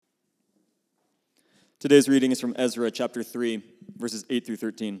Today's reading is from Ezra chapter 3, verses 8 through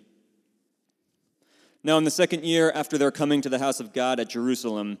 13. Now in the second year after their coming to the house of God at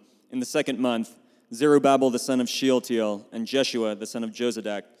Jerusalem, in the second month, Zerubbabel the son of Shealtiel and Jeshua the son of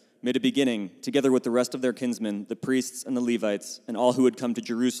Jozadak made a beginning, together with the rest of their kinsmen, the priests and the Levites, and all who had come to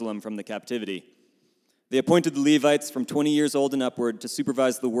Jerusalem from the captivity. They appointed the Levites from 20 years old and upward to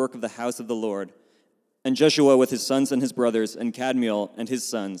supervise the work of the house of the Lord. And Jeshua with his sons and his brothers, and Kadmiel and his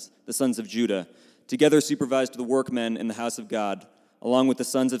sons, the sons of Judah, together supervised the workmen in the house of God, along with the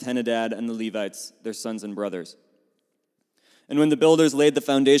sons of Henadad and the Levites, their sons and brothers. And when the builders laid the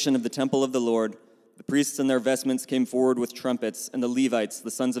foundation of the temple of the Lord, the priests in their vestments came forward with trumpets, and the Levites,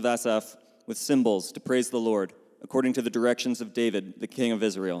 the sons of Asaph, with cymbals to praise the Lord, according to the directions of David, the king of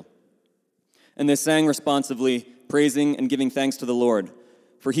Israel. And they sang responsively, praising and giving thanks to the Lord,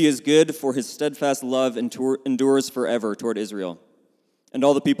 for he is good, for his steadfast love endures forever toward Israel. And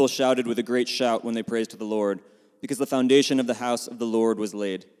all the people shouted with a great shout when they praised the Lord, because the foundation of the house of the Lord was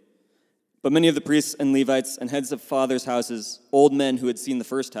laid. But many of the priests and Levites and heads of fathers' houses, old men who had seen the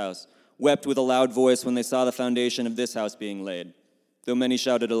first house, wept with a loud voice when they saw the foundation of this house being laid, though many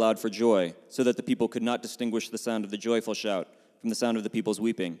shouted aloud for joy, so that the people could not distinguish the sound of the joyful shout from the sound of the people's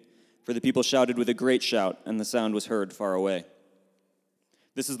weeping. For the people shouted with a great shout, and the sound was heard far away.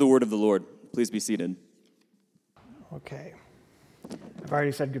 This is the word of the Lord. Please be seated. Okay. I've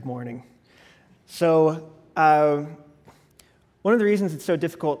already said good morning. So, one of the reasons it's so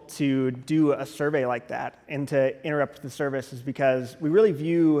difficult to do a survey like that and to interrupt the service is because we really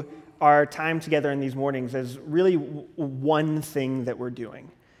view our time together in these mornings as really one thing that we're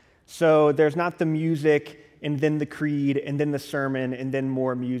doing. So there's not the music and then the creed and then the sermon and then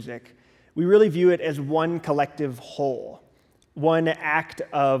more music. We really view it as one collective whole, one act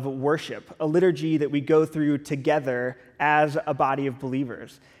of worship, a liturgy that we go through together as a body of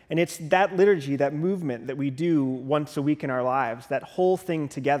believers. And it's that liturgy, that movement that we do once a week in our lives, that whole thing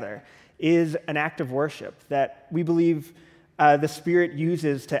together is an act of worship that we believe the Spirit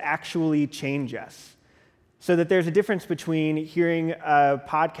uses to actually change us. So that there's a difference between hearing a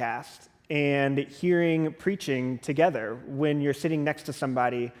podcast and hearing preaching together when you're sitting next to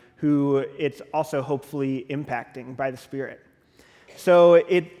somebody who it's also hopefully impacting by the Spirit. So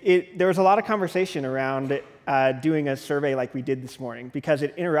there was a lot of conversation around doing a survey like we did this morning because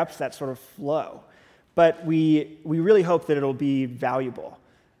it interrupts that sort of flow. But we really hope that it'll be valuable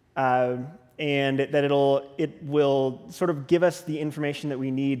and that it will sort of give us the information that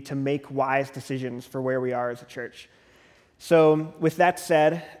we need to make wise decisions for where we are as a church. So with that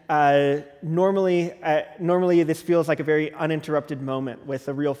said, normally this feels like a very uninterrupted moment with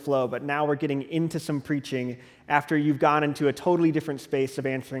a real flow, but now we're getting into some preaching after you've gone into a totally different space of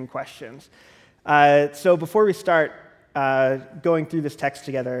answering questions. So before we start going through this text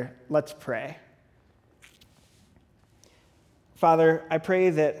together, let's pray. Father, I pray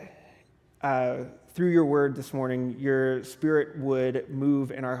that through your word this morning, your Spirit would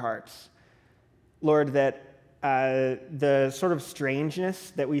move in our hearts. Lord, that the sort of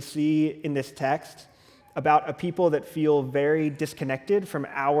strangeness that we see in this text about a people that feel very disconnected from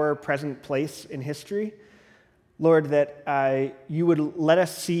our present place in history, Lord, that you would let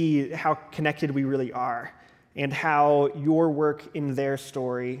us see how connected we really are and how your work in their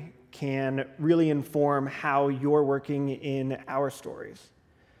story can really inform how you're working in our stories.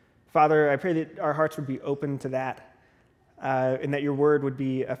 Father, I pray that our hearts would be open to that and that your word would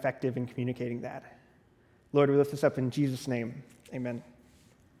be effective in communicating that. Lord, we lift this up in Jesus' name. Amen.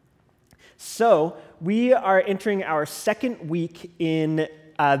 So, we are entering our second week in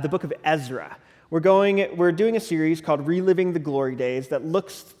the book of Ezra. We're doing a series called Reliving the Glory Days that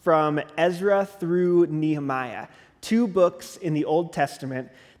looks from Ezra through Nehemiah, 2 books in the Old Testament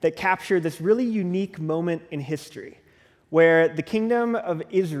that capture this really unique moment in history where the kingdom of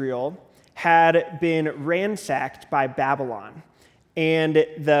Israel had been ransacked by Babylon, and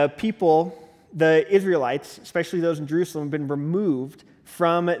the people, the Israelites, especially those in Jerusalem, have been removed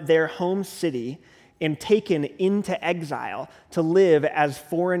from their home city and taken into exile to live as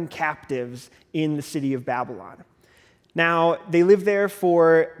foreign captives in the city of Babylon. Now, they lived there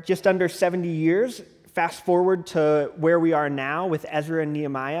for just under 70 years. Fast forward to where we are now with Ezra and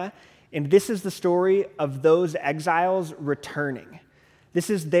Nehemiah, and this is the story of those exiles returning. This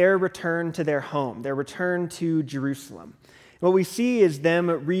is their return to their home, their return to Jerusalem. What we see is them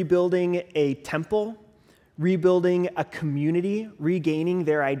rebuilding a temple, rebuilding a community, regaining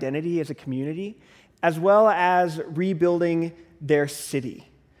their identity as a community, as well as rebuilding their city.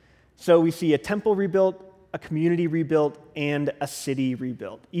 So we see a temple rebuilt, a community rebuilt, and a city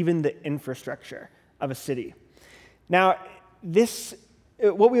rebuilt, even the infrastructure of a city. Now, this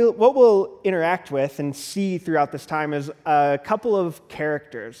what we'll interact with and see throughout this time is a couple of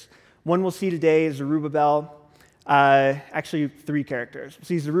characters. One we'll see today is Zerubbabel. Actually, three characters. We'll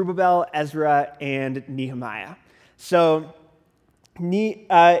see Zerubbabel, Ezra, and Nehemiah. So, in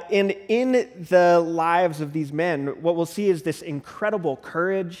the lives of these men, what we'll see is this incredible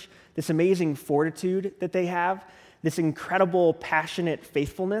courage, this amazing fortitude that they have, this incredible passionate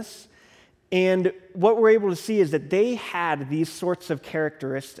faithfulness. And what we're able to see is that they had these sorts of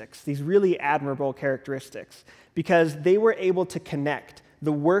characteristics, these really admirable characteristics, because they were able to connect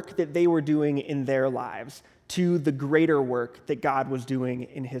the work that they were doing in their lives to the greater work that God was doing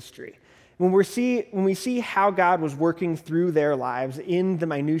in history. When we see how God was working through their lives in the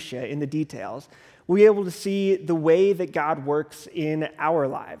minutiae, in the details, we'll be able to see the way that God works in our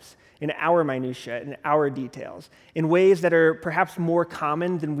lives, in our minutiae, in our details, in ways that are perhaps more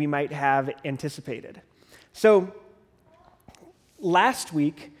common than we might have anticipated. So, last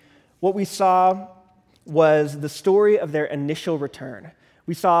week, what we saw was the story of their initial return.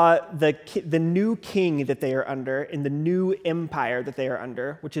 We saw the new king that they are under in the new empire that they are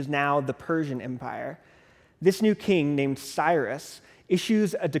under, which is now the Persian Empire. This new king, named Cyrus,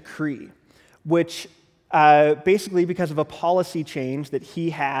 issues a decree, which basically, because of a policy change that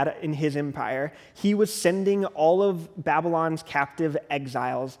he had in his empire, he was sending all of Babylon's captive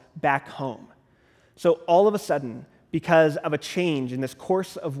exiles back home. So all of a sudden, because of a change in this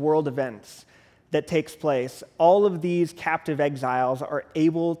course of world events that takes place, all of these captive exiles are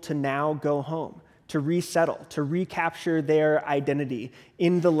able to now go home, to resettle, to recapture their identity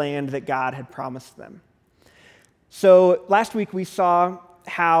in the land that God had promised them. So last week we saw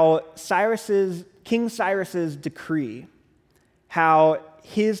how King Cyrus's decree, how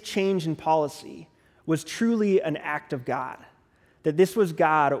his change in policy was truly an act of God, that this was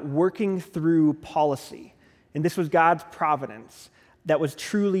God working through policy, and this was God's providence that was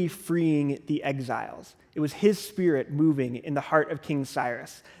truly freeing the exiles. It was his spirit moving in the heart of King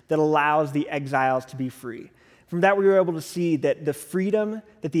Cyrus that allows the exiles to be free. From that, we were able to see that the freedom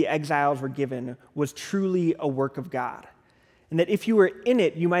that the exiles were given was truly a work of God. And that if you were in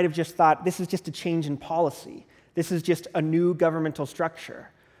it, you might have just thought, this is just a change in policy. This is just a new governmental structure.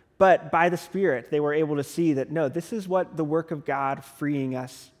 But by the Spirit, they were able to see that, no, this is what the work of God freeing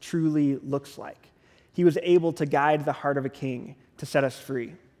us truly looks like. He was able to guide the heart of a king to set us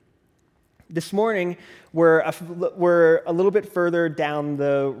free. This morning, we're a little bit further down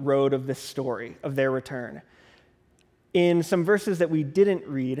the road of this story, of their return. In some verses that we didn't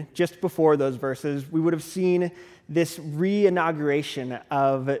read, just before those verses, we would have seen this re-inauguration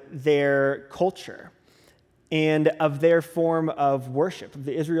of their culture and of their form of worship, of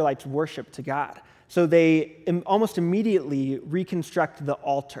the Israelites' worship to God. So they almost immediately reconstruct the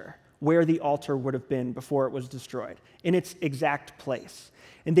altar, where the altar would have been before it was destroyed, in its exact place.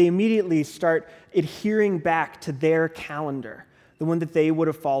 And they immediately start adhering back to their calendar, the one that they would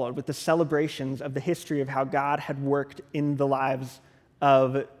have followed, with the celebrations of the history of how God had worked in the lives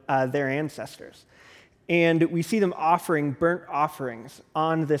of their ancestors. And we see them offering burnt offerings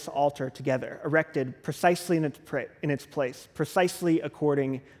on this altar together, erected precisely in its place, precisely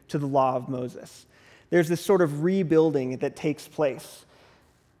according to the law of Moses. There's this sort of rebuilding that takes place.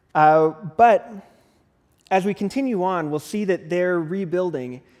 But as we continue on, we'll see that their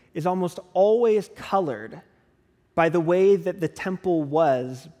rebuilding is almost always colored by the way that the temple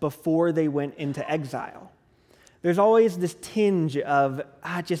was before they went into exile. There's always this tinge of,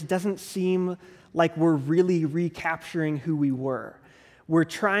 it just doesn't seem like we're really recapturing who we were. We're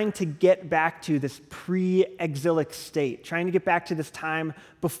trying to get back to this pre-exilic state, trying to get back to this time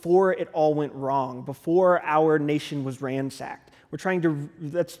before it all went wrong, before our nation was ransacked.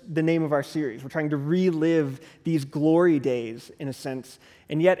 That's the name of our series. We're trying to relive these glory days, in a sense,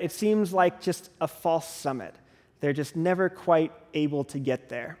 and yet it seems like just a false summit. They're just never quite able to get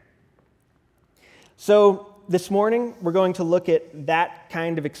there. So this morning, we're going to look at that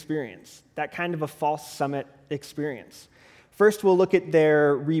kind of experience, that kind of a false summit experience. First, we'll look at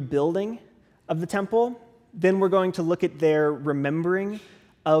their rebuilding of the temple. Then we're going to look at their remembering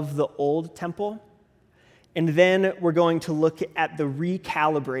of the old temple. And then we're going to look at the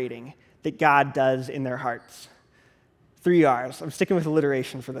recalibrating that God does in their hearts. 3 R's. I'm sticking with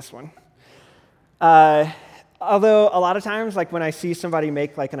alliteration for this one. Although a lot of times, like when I see somebody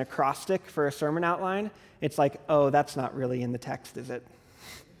make like an acrostic for a sermon outline, it's like, oh, that's not really in the text, is it?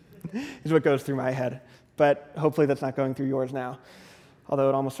 Is what goes through my head. But hopefully that's not going through yours now. Although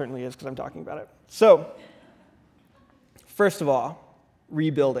it almost certainly is because I'm talking about it. So, first of all,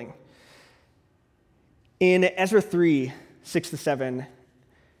 rebuilding. In Ezra 3, 6-7,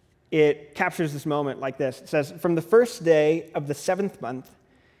 it captures this moment like this. It says, "From the first day of the 7th month,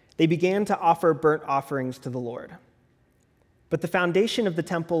 they began to offer burnt offerings to the Lord. But the foundation of the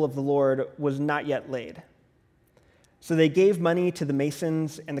temple of the Lord was not yet laid. So they gave money to the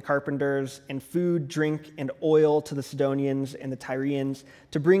masons and the carpenters, and food, drink, and oil to the Sidonians and the Tyrians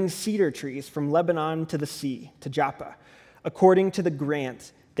to bring cedar trees from Lebanon to the sea, to Joppa, according to the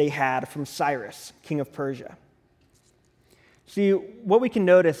grant they had from Cyrus, king of Persia." See, what we can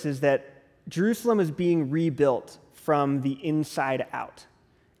notice is that Jerusalem is being rebuilt from the inside out.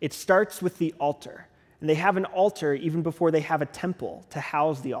 It starts with the altar, and they have an altar even before they have a temple to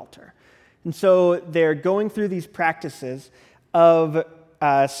house the altar. And so they're going through these practices of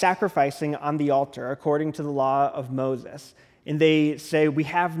sacrificing on the altar according to the law of Moses. And they say, we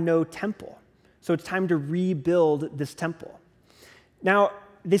have no temple, so it's time to rebuild this temple. Now,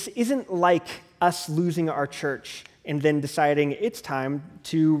 this isn't like us losing our church and then deciding it's time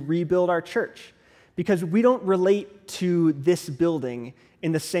to rebuild our church, because we don't relate to this building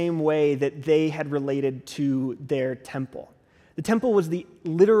in the same way that they had related to their temple. The temple was the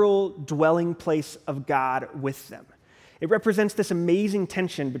literal dwelling place of God with them. It represents this amazing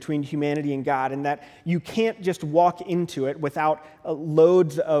tension between humanity and God, in that you can't just walk into it without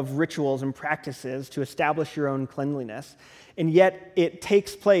loads of rituals and practices to establish your own cleanliness, and yet it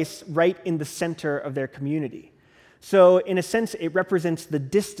takes place right in the center of their community. So in a sense, it represents the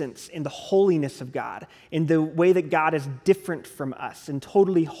distance and the holiness of God, in the way that God is different from us and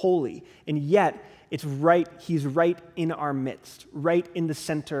totally holy, and yet he's right in our midst, right in the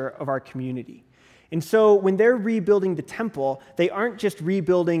center of our community. And so when they're rebuilding the temple, they aren't just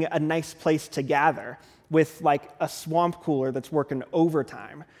rebuilding a nice place to gather with like a swamp cooler that's working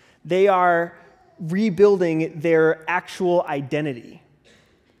overtime. They are rebuilding their actual identity.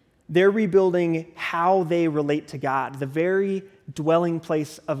 They're rebuilding how they relate to God, the very dwelling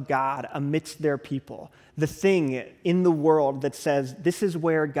place of God amidst their people, the thing in the world that says, this is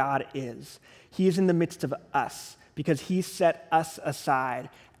where God is. He is in the midst of us because he set us aside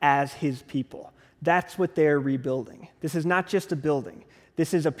as his people. That's what they're rebuilding. This is not just a building.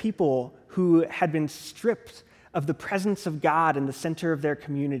 This is a people who had been stripped of the presence of God in the center of their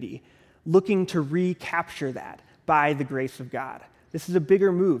community, looking to recapture that by the grace of God. This is a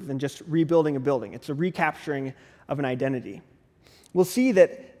bigger move than just rebuilding a building. It's a recapturing of an identity. We'll see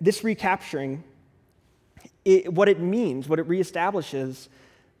that this recapturing, what it means, what it reestablishes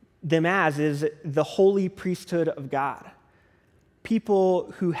them as, is the holy priesthood of God.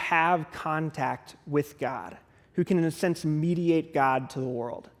 People who have contact with God, who can, in a sense, mediate God to the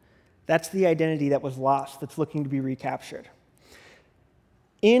world. That's the identity that was lost, that's looking to be recaptured.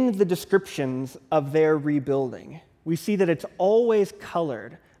 In the descriptions of their rebuilding, we see that it's always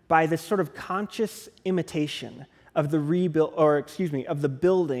colored by this sort of conscious imitation of the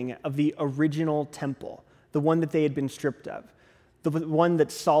building of the original temple, the one that they had been stripped of, the one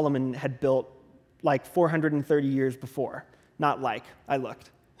that Solomon had built like 430 years before. Not like, I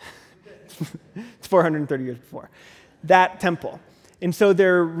looked. It's 430 years before. That temple. And so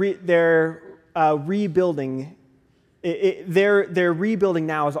they're rebuilding. Their rebuilding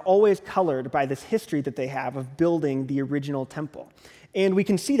now is always colored by this history that they have of building the original temple. And we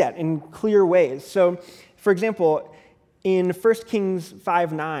can see that in clear ways. So, for example, in 1 Kings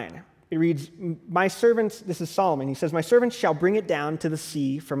 5:9, it reads, "My servants," this is Solomon, he says, "My servants shall bring it down to the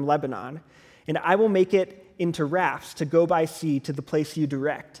sea from Lebanon, and I will make it into rafts to go by sea to the place you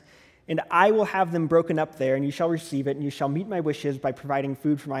direct. And I will have them broken up there, and you shall receive it, and you shall meet my wishes by providing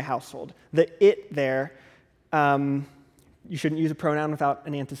food for my household." The "it" there, you shouldn't use a pronoun without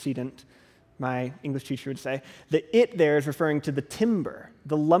an antecedent, my English teacher would say. The "it" there is referring to the timber,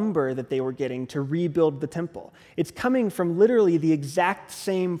 the lumber that they were getting to rebuild the temple. It's coming from literally the exact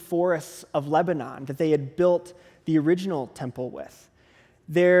same forests of Lebanon that they had built the original temple with.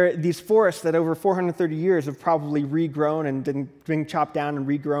 These forests that over 430 years have probably regrown and been chopped down and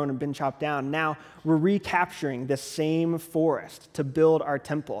regrown and been chopped down. Now we're recapturing this same forest to build our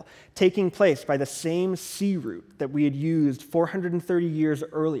temple, taking place by the same sea route that we had used 430 years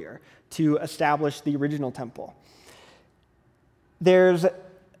earlier to establish the original temple. There's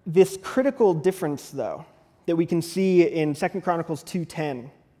this critical difference, though, that we can see in 2 Chronicles 2:10,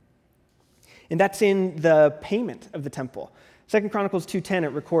 and that's in the payment of the temple. 2 Chronicles 2:10,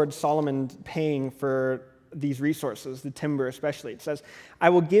 it records Solomon paying for these resources, the timber especially. It says, "I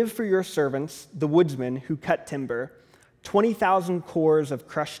will give for your servants, the woodsmen who cut timber, 20,000 cores of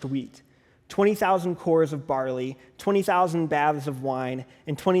crushed wheat, 20,000 cores of barley, 20,000 baths of wine,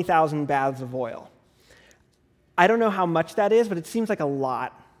 and 20,000 baths of oil." I don't know how much that is, but it seems like a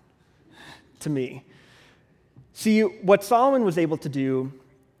lot to me. See, what Solomon was able to do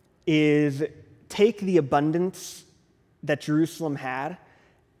is take the abundance that Jerusalem had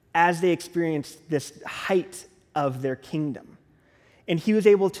as they experienced this height of their kingdom. And he was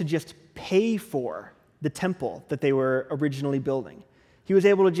able to just pay for the temple that they were originally building. He was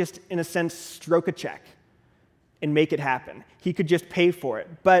able to just, in a sense, stroke a check and make it happen. He could just pay for it.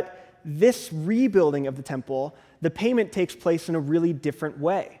 But this rebuilding of the temple, the payment takes place in a really different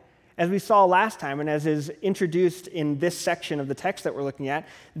way. As we saw last time, and as is introduced in this section of the text that we're looking at,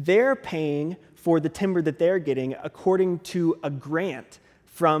 they're paying for the timber that they're getting according to a grant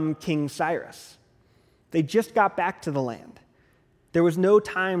from King Cyrus. They just got back to the land. There was no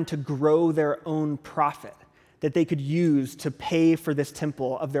time to grow their own profit that they could use to pay for this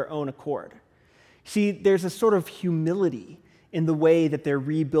temple of their own accord. See, there's a sort of humility in the way that they're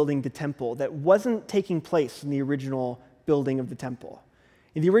rebuilding the temple that wasn't taking place in the original building of the temple.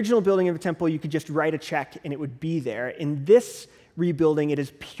 In the original building of the temple, you could just write a check and it would be there. In this rebuilding, it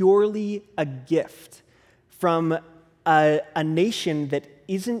is purely a gift from a nation that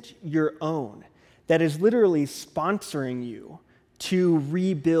isn't your own, that is literally sponsoring you to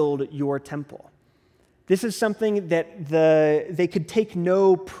rebuild your temple. This is something that they could take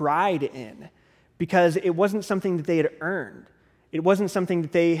no pride in because it wasn't something that they had earned. It wasn't something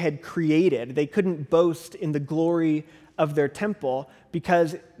that they had created. They couldn't boast in the glory of their temple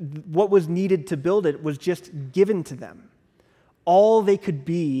because what was needed to build it was just given to them. All they could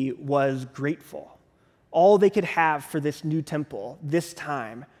be was grateful. All they could have for this new temple, this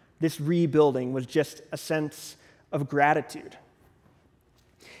time, this rebuilding, was just a sense of gratitude.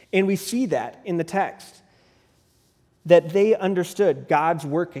 And we see that in the text, that they understood God's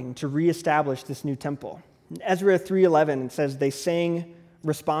working to reestablish this new temple. In Ezra 3:11, it says, they sang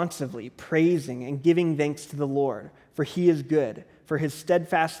responsively, praising and giving thanks to the Lord, for he is good, for his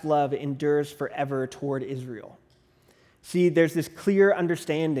steadfast love endures forever toward Israel. See, there's this clear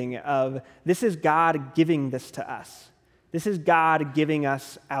understanding of this is God giving this to us. This is God giving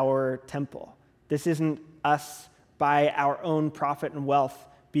us our temple. This isn't us by our own profit and wealth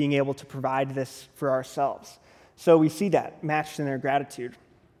being able to provide this for ourselves. So we see that matched in their gratitude.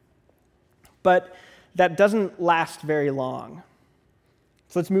 But that doesn't last very long.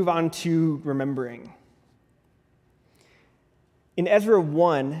 So let's move on to remembering. In Ezra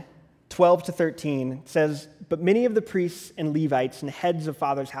 1, 12 to 13, it says, but many of the priests and Levites and heads of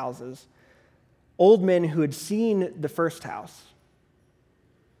fathers' houses, old men who had seen the first house,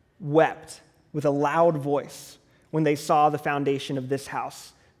 wept with a loud voice when they saw the foundation of this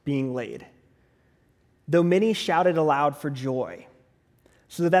house being laid, though many shouted aloud for joy,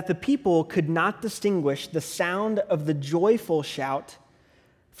 so that the people could not distinguish the sound of the joyful shout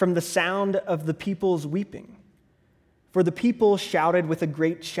from the sound of the people's weeping. For the people shouted with a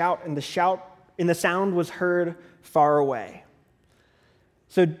great shout, and the sound was heard far away.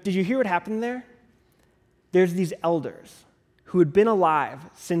 So did you hear what happened there? There's these elders who had been alive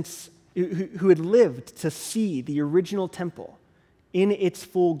who had lived to see the original temple in its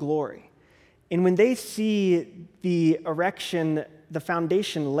full glory. And when they see the erection, the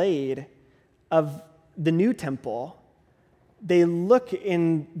foundation laid of the new temple, they look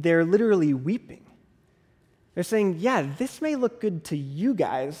and they're literally weeping. They're saying, yeah, this may look good to you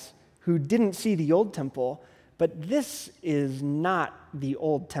guys who didn't see the old temple, but this is not the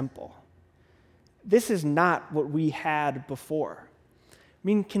old temple. This is not what we had before. I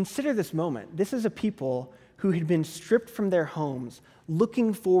mean, consider this moment. This is a people who had been stripped from their homes,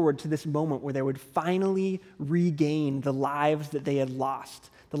 looking forward to this moment where they would finally regain the lives that they had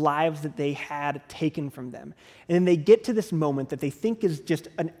lost, the lives that they had taken from them. And then they get to this moment that they think is just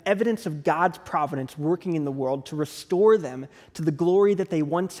an evidence of God's providence working in the world to restore them to the glory that they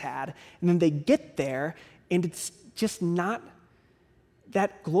once had. And then they get there, and it's just not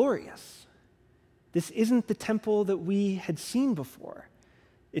that glorious. This isn't the temple that we had seen before.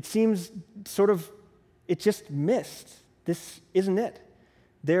 It seems it just missed. This isn't it.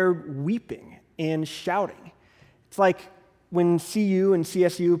 They're weeping and shouting. It's like when CU and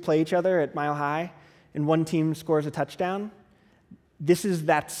CSU play each other at Mile High and one team scores a touchdown. This is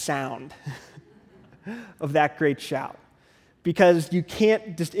that sound of that great shout. Because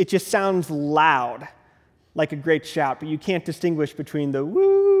it just sounds loud, like a great shout, but you can't distinguish between the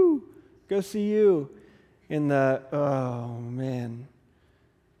woo, go CU, and the oh man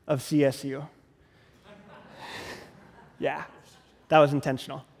of CSU. Yeah, that was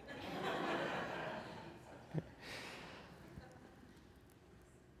intentional.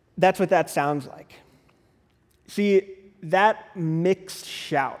 That's what that sounds like. See, that mixed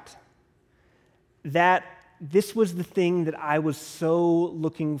shout, this was the thing that I was so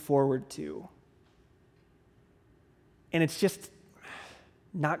looking forward to. And it's just,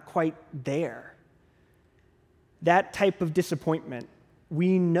 not quite there. That type of disappointment,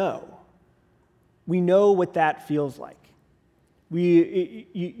 we know. We know what that feels like.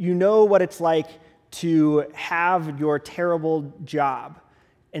 You know what it's like to have your terrible job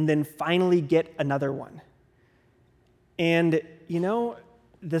and then finally get another one. And,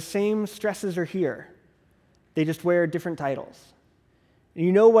 the same stresses are here. They just wear different titles.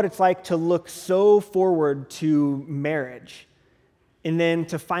 You know what it's like to look so forward to marriage and then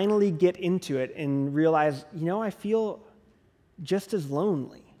to finally get into it and realize, I feel just as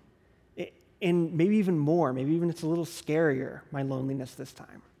lonely. And maybe even more, maybe even it's a little scarier, my loneliness this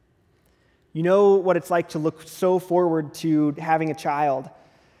time. You know what it's like to look so forward to having a child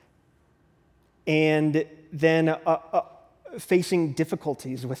and then facing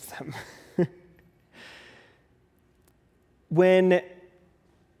difficulties with them. When,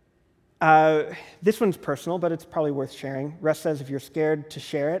 this one's personal, but it's probably worth sharing. Russ says if you're scared to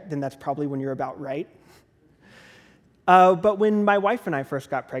share it, then that's probably when you're about right. But when my wife and I first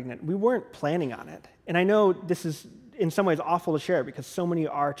got pregnant, we weren't planning on it. And I know this is in some ways awful to share because so many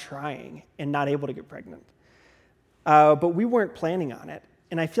are trying and not able to get pregnant. But we weren't planning on it.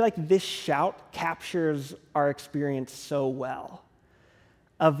 And I feel like this shout captures our experience so well.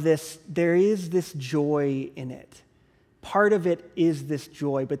 Of this, there is this joy in it. Part of it is this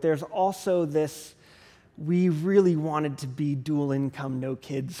joy, but there's also this, we really wanted to be dual income, no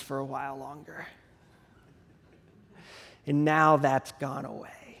kids for a while longer. And now that's gone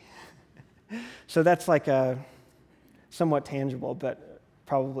away. So that's like a somewhat tangible, but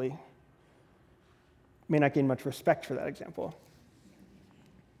probably may not gain much respect for that example.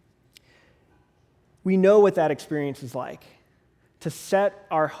 We know what that experience is like, to set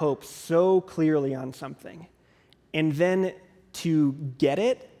our hopes so clearly on something, and then to get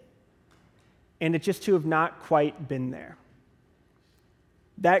it, and it just to have not quite been there.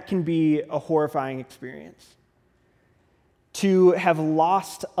 That can be a horrifying experience. To have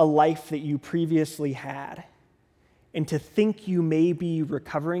lost a life that you previously had, and to think you may be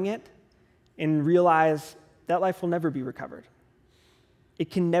recovering it, and realize that life will never be recovered. It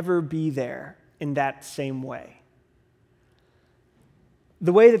can never be there in that same way.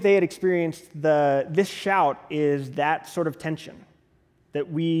 The way that they had experienced this shout is that sort of tension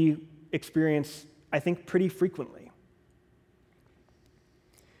that we experience, I think, pretty frequently.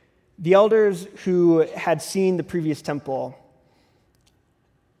 The elders who had seen the previous temple,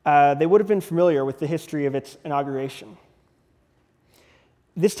 they would have been familiar with the history of its inauguration.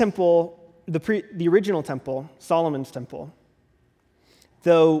 This temple, the original temple, Solomon's temple,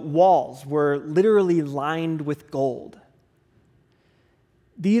 the walls were literally lined with gold.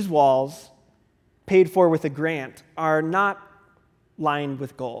 These walls, paid for with a grant, are not lined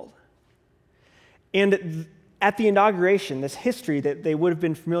with gold. And at the inauguration, this history that they would have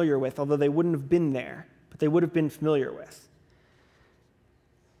been familiar with, although they wouldn't have been there, but they would have been familiar with.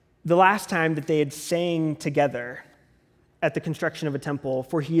 The last time that they had sang together at the construction of a temple,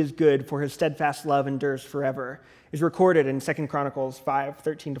 "For he is good, for his steadfast love endures forever," is recorded in 2 Chronicles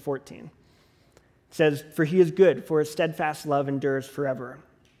 5:13-14. It says, "For he is good, for his steadfast love endures forever."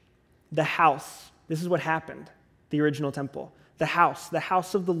 The house, this is what happened, the original temple. The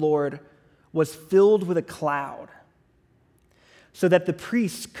house of the Lord was filled with a cloud, so that the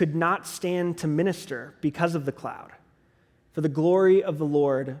priests could not stand to minister because of the cloud. For the glory of the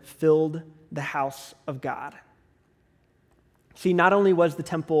Lord filled the house of God. See, not only was the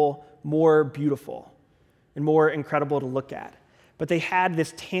temple more beautiful and more incredible to look at, but they had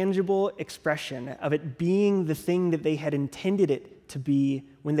this tangible expression of it being the thing that they had intended it to be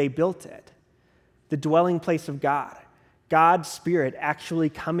when they built it. The dwelling place of God. God's Spirit actually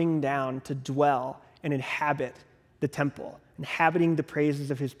coming down to dwell and inhabit the temple, inhabiting the praises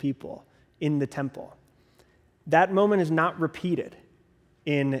of his people in the temple. That moment is not repeated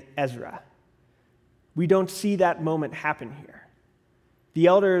in Ezra. We don't see that moment happen here. The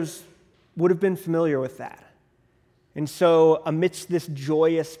elders would have been familiar with that. And so, amidst this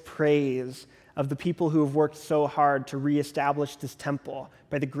joyous praise of the people who have worked so hard to reestablish this temple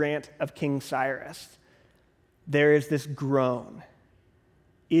by the grant of King Cyrus, there is this groan.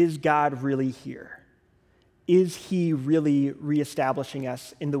 Is God really here? Is he really reestablishing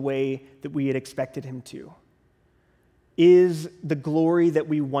us in the way that we had expected him to? Is the glory that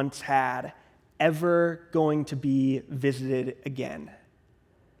we once had ever going to be visited again?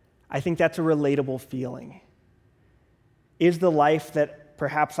 I think that's a relatable feeling. Is the life that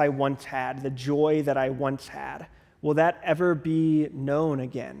perhaps I once had, the joy that I once had, will that ever be known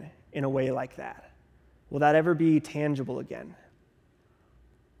again in a way like that? Will that ever be tangible again?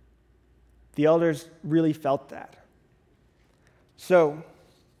 The elders really felt that. So,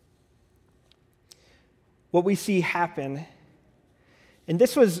 what we see happen, and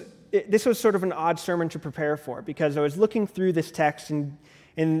this was sort of an odd sermon to prepare for, because I was looking through this text, and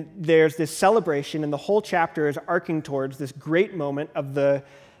there's this celebration, and the whole chapter is arcing towards this great moment of the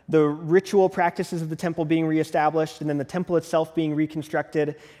ritual practices of the temple being reestablished, and then the temple itself being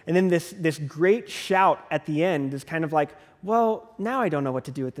reconstructed, and then this great shout at the end is kind of like, well, now I don't know what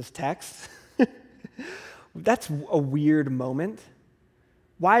to do with this text. That's a weird moment.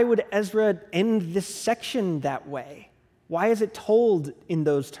 Why would Ezra end this section that way? Why is it told in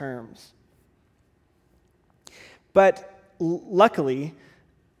those terms? But luckily,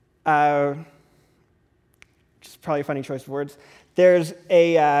 which is probably a funny choice of words, there's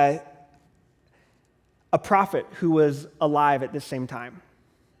a prophet who was alive at this same time.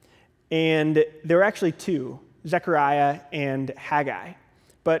 And there were actually two, Zechariah and Haggai.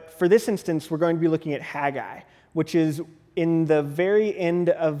 But for this instance, we're going to be looking at Haggai, which is in the very end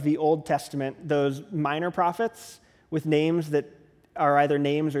of the Old Testament, those minor prophets with names that are either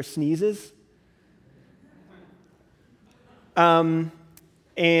names or sneezes. And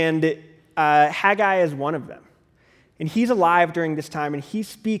Haggai is one of them. And he's alive during this time, and he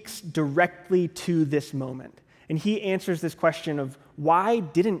speaks directly to this moment. And he answers this question of, why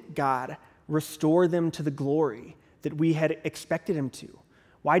didn't God restore them to the glory that we had expected him to?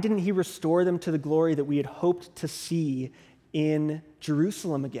 Why didn't he restore them to the glory that we had hoped to see in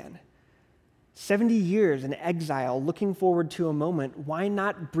Jerusalem again? 70 years in exile, looking forward to a moment. Why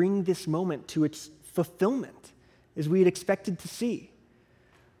not bring this moment to its fulfillment as we had expected to see?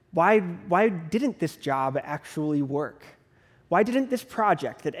 Why didn't this job actually work? Why didn't this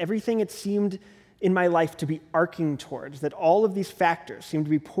project, that everything it seemed in my life to be arcing towards, that all of these factors seemed to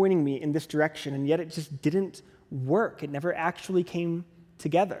be pointing me in this direction, and yet it just didn't work? It never actually came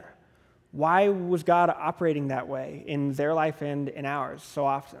together. Why was God operating that way in their life and in ours so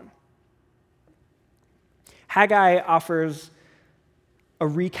often? Haggai offers a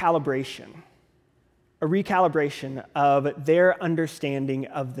recalibration of their understanding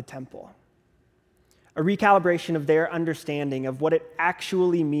of the temple, a recalibration of their understanding of what it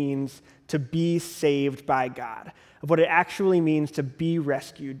actually means to be saved by God, of what it actually means to be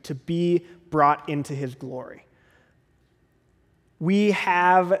rescued, to be brought into his glory. We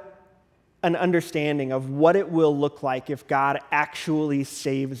have an understanding of what it will look like if God actually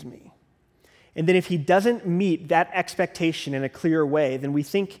saves me. And then if he doesn't meet that expectation in a clear way, then we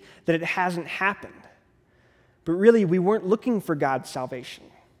think that it hasn't happened. But really, we weren't looking for God's salvation.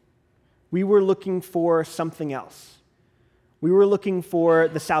 We were looking for something else. We were looking for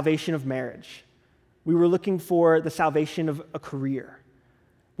the salvation of marriage. We were looking for the salvation of a career.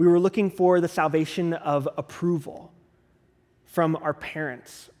 We were looking for the salvation of approval from our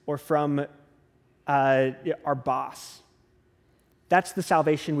parents or from our boss. That's the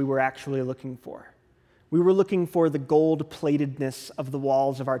salvation we were actually looking for. We were looking for the gold-platedness of the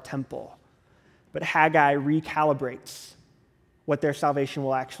walls of our temple. But Haggai recalibrates what their salvation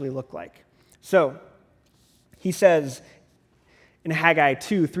will actually look like. So, he says in Haggai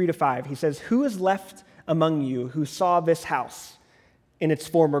 2, 3-5, he says, "Who is left among you who saw this house in its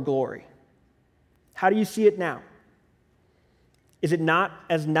former glory? How do you see it now? Is it not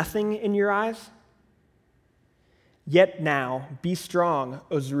as nothing in your eyes? Yet now, be strong,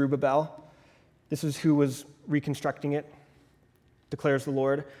 O Zerubbabel." This is who was reconstructing it, declares the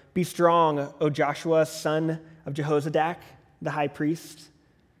Lord. "Be strong, O Joshua, son of Jehozadak, the high priest.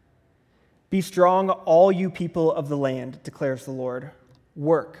 Be strong, all you people of the land, declares the Lord.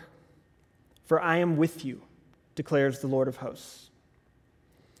 Work, for I am with you, declares the Lord of hosts."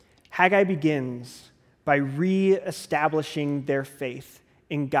 Haggai begins by re-establishing their faith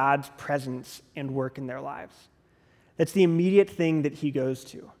in God's presence and work in their lives. That's the immediate thing that he goes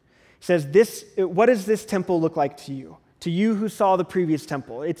to. He says, what does this temple look like to you? To you who saw the previous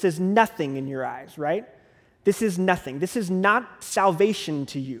temple, it says nothing in your eyes, right? This is nothing. This is not salvation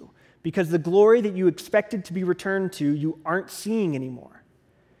to you, because the glory that you expected to be returned to, you aren't seeing anymore.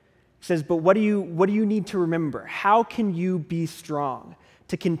 He says, but what do you need to remember? How can you be strong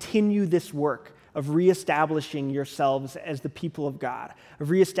to continue this work of reestablishing yourselves as the people of God, of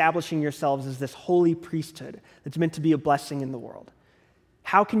reestablishing yourselves as this holy priesthood that's meant to be a blessing in the world?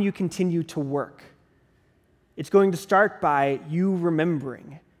 How can you continue to work? It's going to start by you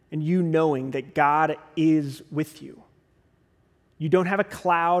remembering and you knowing that God is with you. You don't have a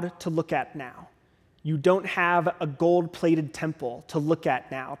cloud to look at now. You don't have a gold-plated temple to look at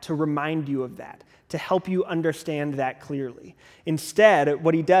now to remind you of that, to help you understand that clearly. Instead,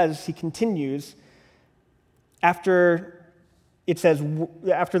 what he does, he continues, after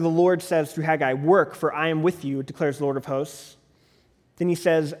the Lord says through Haggai, "Work, for I am with you," declares the Lord of hosts. Then he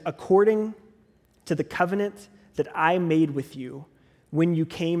says, "According to to the covenant that I made with you when you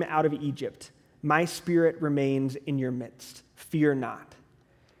came out of Egypt. My Spirit remains in your midst. Fear not.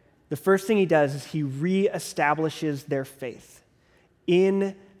 The first thing he does is he reestablishes their faith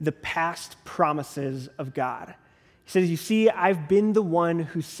in the past promises of God. He says, you see, I've been the one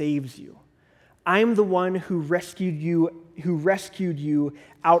who saves you. I'm the one who rescued you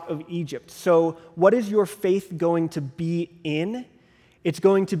out of Egypt. So what is your faith going to be in? It's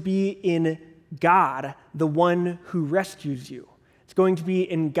going to be in God, the one who rescues you. It's going to be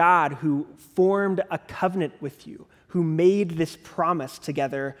in God who formed a covenant with you, who made this promise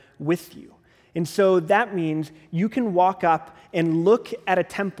together with you. And so that means you can walk up and look at a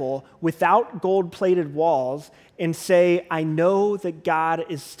temple without gold-plated walls and say, I know that God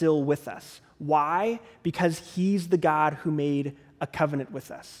is still with us. Why? Because he's the God who made a covenant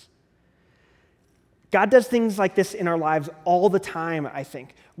with us. God does things like this in our lives all the time, I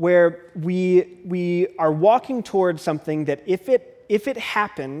think, where we are walking towards something that if it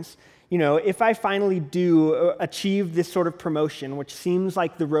happens, if I finally do achieve this sort of promotion, which seems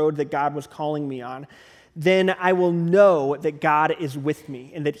like the road that God was calling me on, then I will know that God is with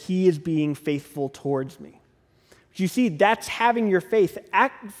me and that he is being faithful towards me. But you see, that's having your faith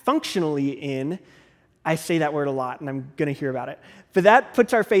act functionally in, I say that word a lot and I'm going to hear about it, but that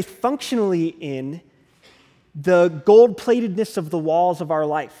puts our faith functionally in the gold-platedness of the walls of our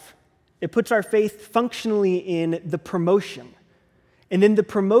life. It puts our faith functionally in the promotion. And then the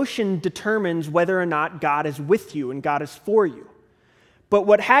promotion determines whether or not God is with you and God is for you. But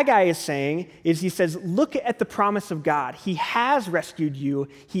what Haggai is saying is he says, look at the promise of God. He has rescued you.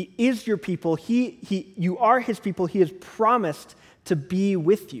 He is your people. You are his people. He has promised to be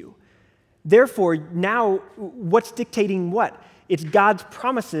with you. Therefore, now what's dictating what? It's God's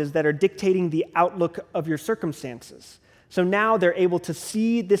promises that are dictating the outlook of your circumstances. So now they're able to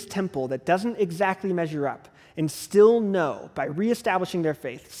see this temple that doesn't exactly measure up and still know, by reestablishing their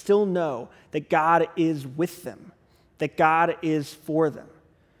faith, still know that God is with them, that God is for them.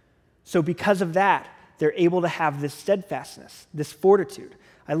 So because of that, they're able to have this steadfastness, this fortitude.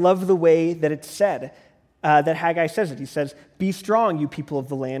 I love the way that it's said, that Haggai says it. He says, be strong, you people of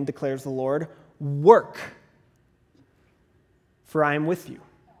the land, declares the Lord. Work, for I am with you.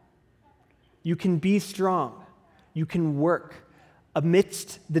 You can be strong. You can work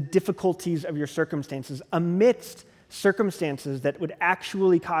amidst the difficulties of your circumstances, amidst circumstances that would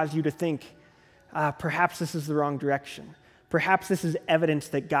actually cause you to think, perhaps this is the wrong direction. Perhaps this is evidence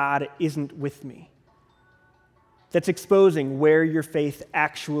that God isn't with me. That's exposing where your faith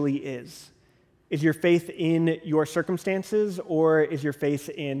actually is. Is your faith in your circumstances, or is your faith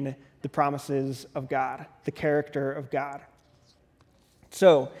in the promises of God, the character of God?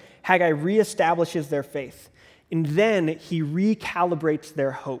 So Haggai reestablishes their faith, and then he recalibrates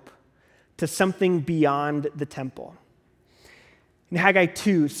their hope to something beyond the temple. In Haggai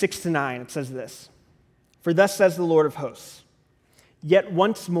 2, 6-9, it says this, for thus says the Lord of hosts, yet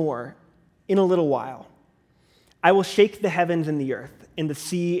once more, in a little while, I will shake the heavens and the earth, and the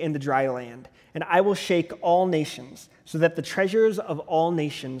sea and the dry land, and I will shake all nations, so that the treasures of all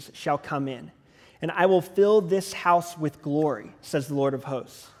nations shall come in. And I will fill this house with glory, says the Lord of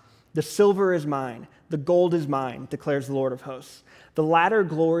hosts. The silver is mine, the gold is mine, declares the Lord of hosts. The latter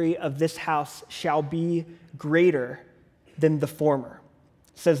glory of this house shall be greater than the former,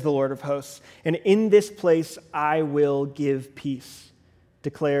 says the Lord of hosts. And in this place I will give peace,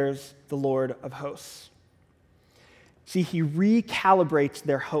 declares the Lord of hosts. See, he recalibrates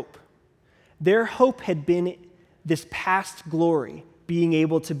their hope. Their hope had been this past glory being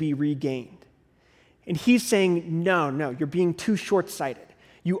able to be regained. And he's saying, no, you're being too short-sighted.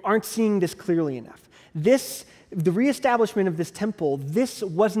 You aren't seeing this clearly enough. The reestablishment of this temple, this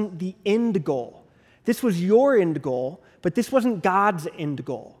wasn't the end goal. This was your end goal, but this wasn't God's end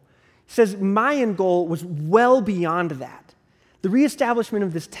goal. He says, my end goal was well beyond that. The reestablishment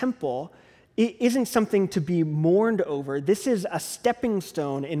of this temple, it isn't something to be mourned over. This is a stepping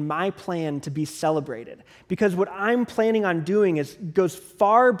stone in my plan to be celebrated, because what I'm planning on doing goes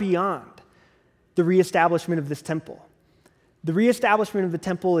far beyond the reestablishment of this temple. The reestablishment of the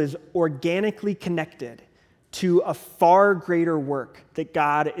temple is organically connected to a far greater work that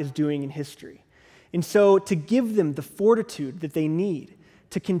God is doing in history. And so to give them the fortitude that they need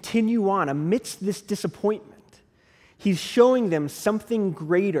to continue on amidst this disappointment, he's showing them something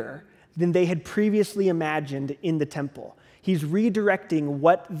greater than they had previously imagined in the temple. He's redirecting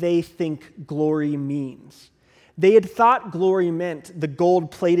what they think glory means. They had thought glory meant the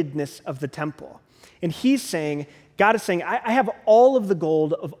gold-platedness of the temple. And God is saying, I have all of the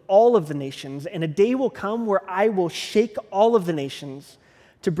gold of all of the nations, and a day will come where I will shake all of the nations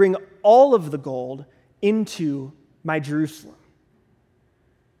to bring all of the gold into my Jerusalem.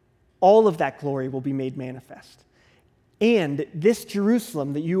 All of that glory will be made manifest. And this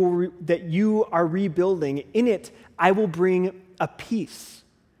Jerusalem that you are rebuilding, in it I will bring a peace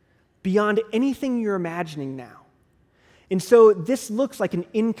beyond anything you're imagining now. And so this looks like an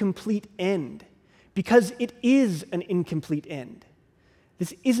incomplete end because it is an incomplete end.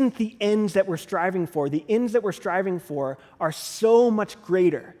 This isn't the ends that we're striving for. The ends that we're striving for are so much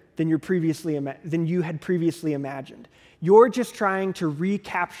greater than you had previously imagined. You're just trying to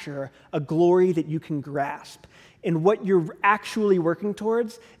recapture a glory that you can grasp. And what you're actually working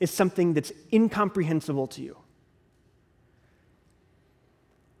towards is something that's incomprehensible to you.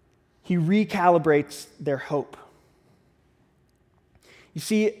 He recalibrates their hope. You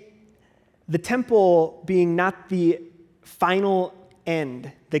see, the temple being not the final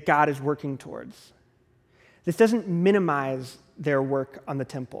end that God is working towards, this doesn't minimize their work on the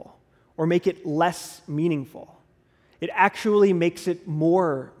temple or make it less meaningful. It actually makes it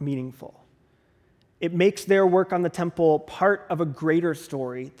more meaningful. It makes their work on the temple part of a greater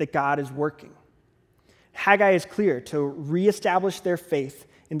story that God is working. Haggai is clear to reestablish their faith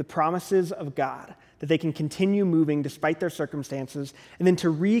in the promises of God, that they can continue moving despite their circumstances, and then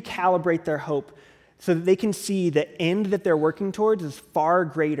to recalibrate their hope so that they can see the end that they're working towards is far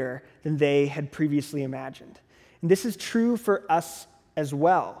greater than they had previously imagined. And this is true for us as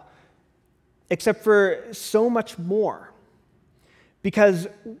well, except for so much more. Because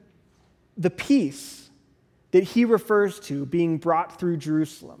the peace that he refers to being brought through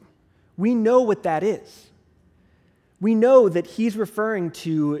Jerusalem, we know what that is. We know that he's referring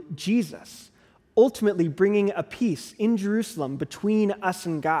to Jesus, ultimately bringing a peace in Jerusalem between us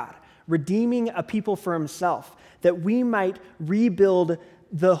and God, redeeming a people for himself, that we might rebuild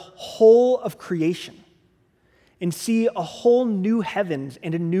the whole of creation and see a whole new heavens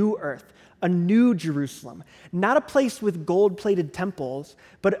and a new earth, a new Jerusalem, not a place with gold-plated temples,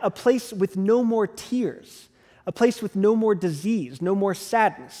 but a place with no more tears, a place with no more disease, no more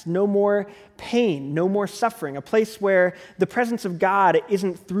sadness, no more pain, no more suffering, a place where the presence of God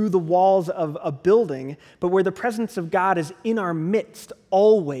isn't through the walls of a building, but where the presence of God is in our midst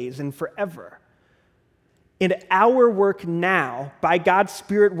always and forever. And our work now, by God's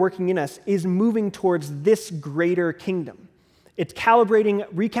Spirit working in us, is moving towards this greater kingdom. It's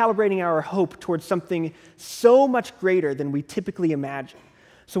recalibrating our hope towards something so much greater than we typically imagine.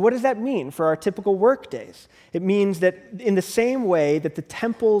 So what does that mean for our typical work days? It means that in the same way that the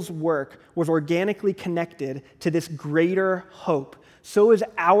temple's work was organically connected to this greater hope, so is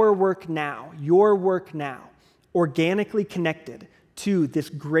our work now, your work now, organically connected to this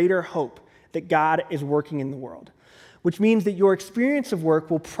greater hope that God is working in the world. Which means that your experience of work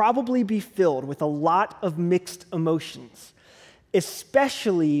will probably be filled with a lot of mixed emotions,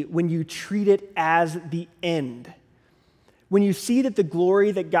 especially when you treat it as the end. When you see that the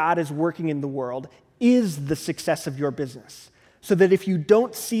glory that God is working in the world is the success of your business, so that if you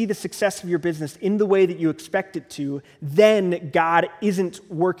don't see the success of your business in the way that you expect it to, then God isn't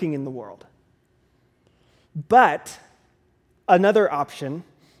working in the world. But another option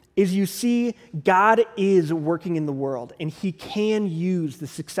is you see God is working in the world, and he can use the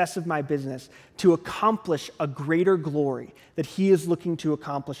success of my business to accomplish a greater glory that he is looking to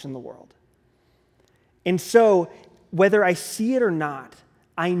accomplish in the world. And so, whether I see it or not,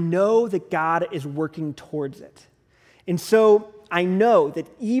 I know that God is working towards it. And so I know that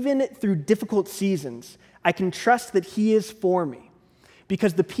even through difficult seasons, I can trust that he is for me,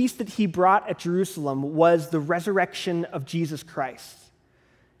 because the peace that he brought at Jerusalem was the resurrection of Jesus Christ.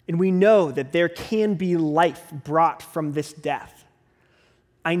 And we know that there can be life brought from this death.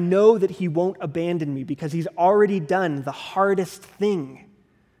 I know that he won't abandon me because he's already done the hardest thing,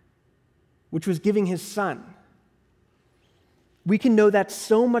 which was giving his son. We can know that's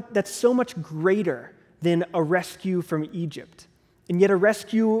so much greater than a rescue from Egypt. And yet a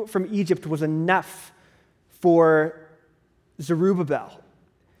rescue from Egypt was enough for Zerubbabel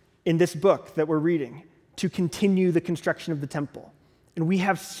in this book that we're reading to continue the construction of the temple. And we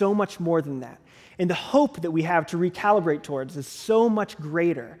have so much more than that. And the hope that we have to recalibrate towards is so much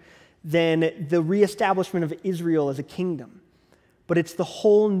greater than the reestablishment of Israel as a kingdom. But it's the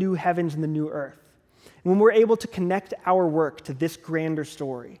whole new heavens and the new earth. When we're able to connect our work to this grander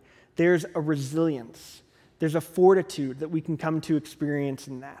story, there's a resilience, there's a fortitude that we can come to experience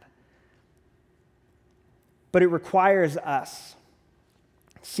in that. But it requires us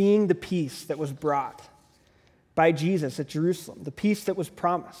seeing the peace that was brought by Jesus at Jerusalem, the peace that was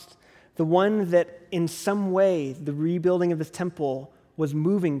promised, the one that in some way the rebuilding of this temple was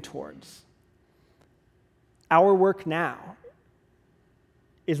moving towards. Our work now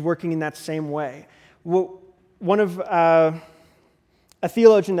is working in that same way. One of a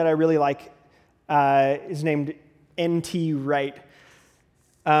theologian that I really like is named N.T. Wright.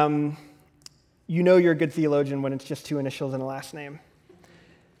 You know you're a good theologian when it's just two initials and a last name.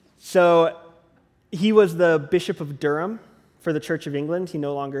 So he was the Bishop of Durham for the Church of England. He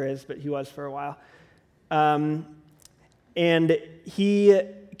no longer is, but he was for a while. And he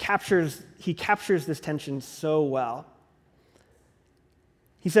captures this tension so well.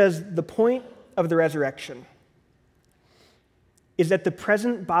 He says, the point of the resurrection is that the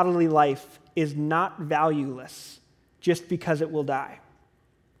present bodily life is not valueless just because it will die.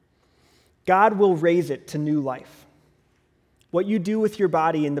 God will raise it to new life. What you do with your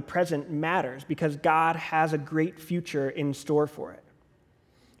body in the present matters because God has a great future in store for it.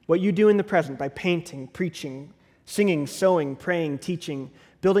 What you do in the present by painting, preaching, singing, sewing, praying, teaching,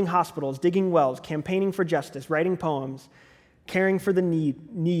 building hospitals, digging wells, campaigning for justice, writing poems, caring for the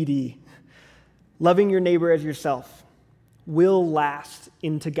needy, loving your neighbor as yourself, will last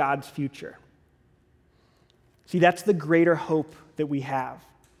into God's future. See, that's the greater hope that we have,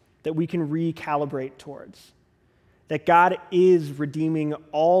 that we can recalibrate towards. That God is redeeming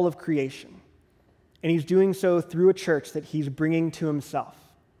all of creation, and he's doing so through a church that he's bringing to himself.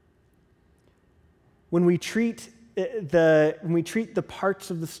 When we treat the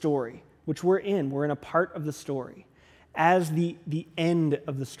parts of the story, which we're in a part of the story, as the end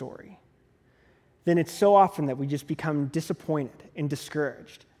of the story, then it's so often that we just become disappointed and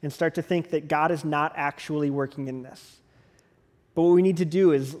discouraged and start to think that God is not actually working in this. But what we need to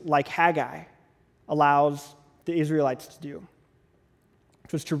do is, like Haggai allows the Israelites to do,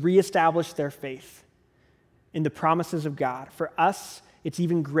 which was to reestablish their faith in the promises of God. For us, it's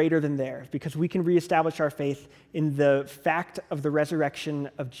even greater than theirs because we can reestablish our faith in the fact of the resurrection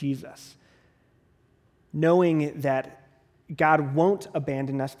of Jesus, knowing that God won't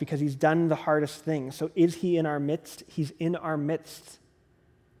abandon us because he's done the hardest thing. So is he in our midst? He's in our midst.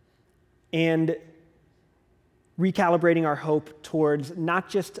 And recalibrating our hope towards not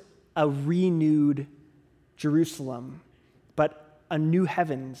just a renewed Jerusalem, but a new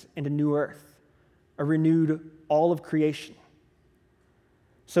heavens and a new earth, a renewed all of creation.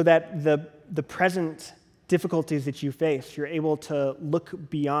 So that the present difficulties that you face, you're able to look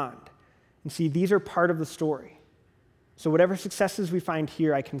beyond and see these are part of the story. So whatever successes we find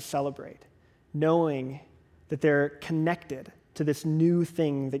here, I can celebrate, knowing that they're connected to this new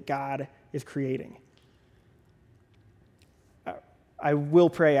thing that God is creating. I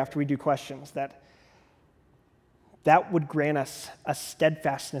will pray after we do questions that would grant us a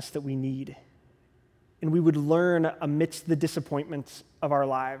steadfastness that we need, and we would learn amidst the disappointments of our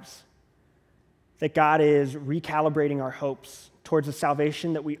lives that God is recalibrating our hopes towards a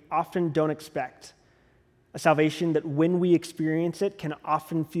salvation that we often don't expect, a salvation that when we experience it can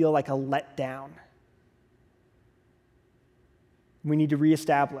often feel like a letdown. We need to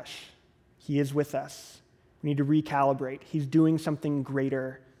reestablish he is with us. We need to recalibrate. He's doing something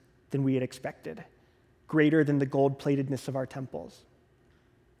greater than we had expected, greater than the gold-platedness of our temples.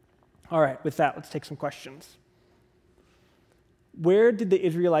 All right, with that, let's take some questions. Where did the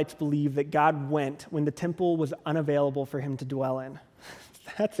Israelites believe that God went when the temple was unavailable for him to dwell in?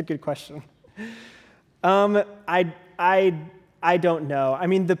 That's a good question. I don't know. I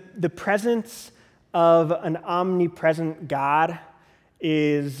mean, the presence of an omnipresent God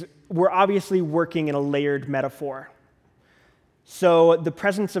we're obviously working in a layered metaphor. So the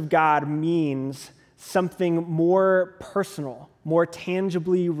presence of God means something more personal, more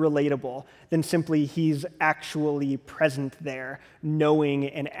tangibly relatable than simply he's actually present there, knowing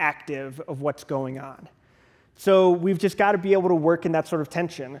and active of what's going on. So we've just got to be able to work in that sort of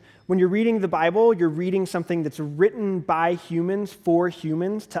tension. When you're reading the Bible, you're reading something that's written by humans for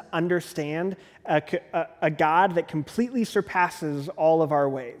humans to understand a God that completely surpasses all of our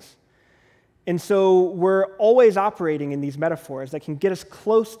ways. And so we're always operating in these metaphors that can get us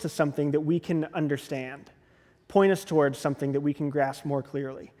close to something that we can understand, point us towards something that we can grasp more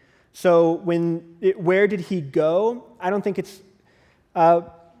clearly. So where did he go? I don't think it's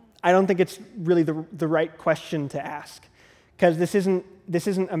really the right question to ask, because this isn't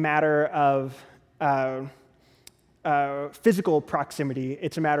a matter of physical proximity.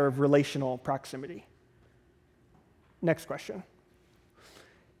 It's a matter of relational proximity. Next question.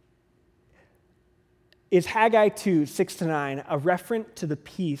 Is Haggai 2, 6-9 a reference to the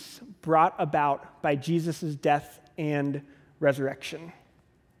peace brought about by Jesus' death and resurrection?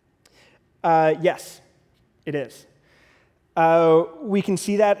 Yes, it is. We can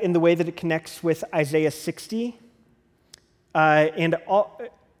see that in the way that it connects with Isaiah 60, and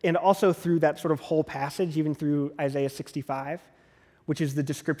also through that sort of whole passage, even through Isaiah 65, which is the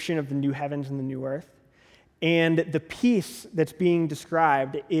description of the new heavens and the new earth. And the peace that's being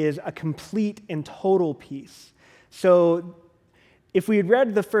described is a complete and total peace. So if we had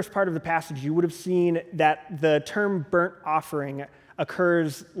read the first part of the passage, you would have seen that the term burnt offering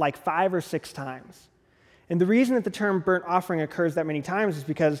occurs like 5 or 6 times. And the reason that the term burnt offering occurs that many times is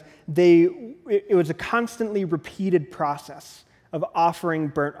because it was a constantly repeated process of offering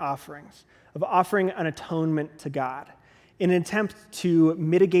burnt offerings, of offering an atonement to God, in an attempt to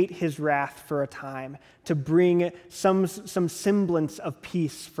mitigate his wrath for a time, to bring some semblance of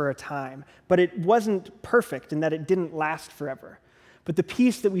peace for a time. But it wasn't perfect in that it didn't last forever. But the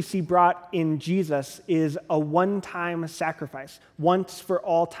peace that we see brought in Jesus is a one-time sacrifice, once for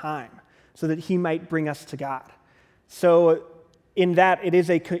all time, so that he might bring us to God. So in that, it is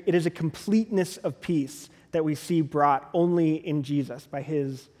a completeness of peace that we see brought only in Jesus by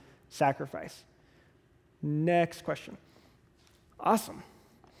his sacrifice. Next question. Awesome.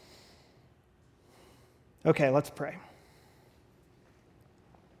 Okay, let's pray.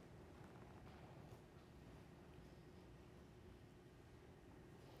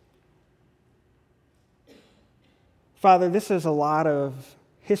 Father, this is a lot of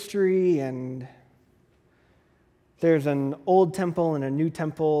history, and there's an old temple and a new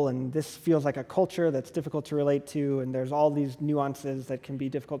temple, and this feels like a culture that's difficult to relate to, and there's all these nuances that can be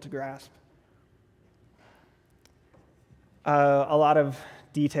difficult to grasp. A lot of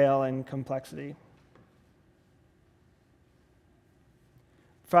detail and complexity.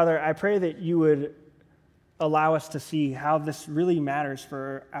 Father, I pray that you would allow us to see how this really matters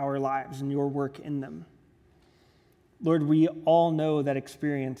for our lives and your work in them. Lord, we all know that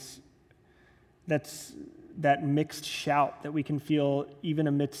experience, that mixed shout that we can feel even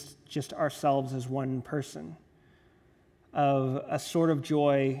amidst just ourselves as one person, of a sort of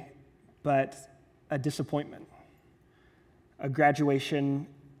joy, but a disappointment, a graduation,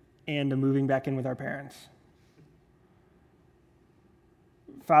 and a moving back in with our parents.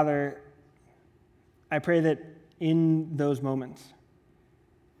 Father, I pray that in those moments,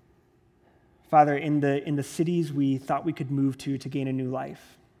 Father, in the cities we thought we could move to gain a new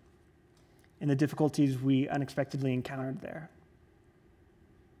life, in the difficulties we unexpectedly encountered there,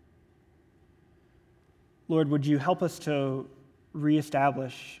 Lord, would you help us to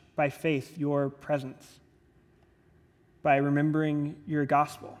reestablish by faith your presence, by remembering your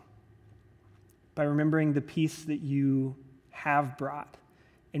gospel, by remembering the peace that you have brought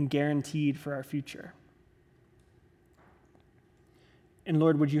and guaranteed for our future. And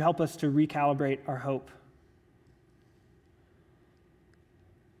Lord, would you help us to recalibrate our hope,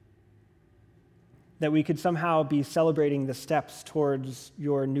 that we could somehow be celebrating the steps towards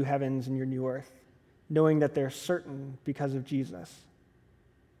your new heavens and your new earth, knowing that they're certain because of Jesus.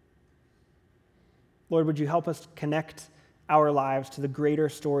 Lord, would you help us connect our lives to the greater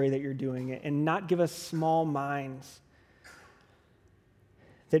story that you're doing and not give us small minds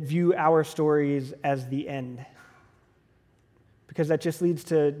that view our stories as the end, because that just leads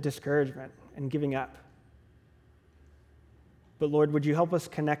to discouragement and giving up. But Lord, would you help us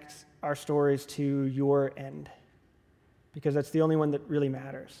connect our stories to your end, because that's the only one that really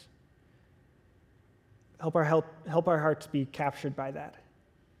matters. Help our hearts be captured by that,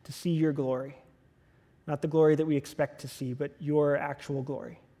 to see your glory. Not the glory that we expect to see, but your actual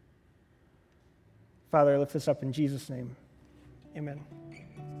glory. Father, I lift this up in Jesus' name. Amen.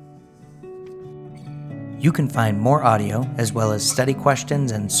 You can find more audio as well as study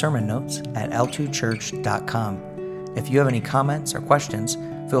questions and sermon notes at l2church.com. If you have any comments or questions,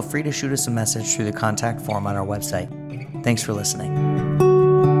 feel free to shoot us a message through the contact form on our website. Thanks for listening.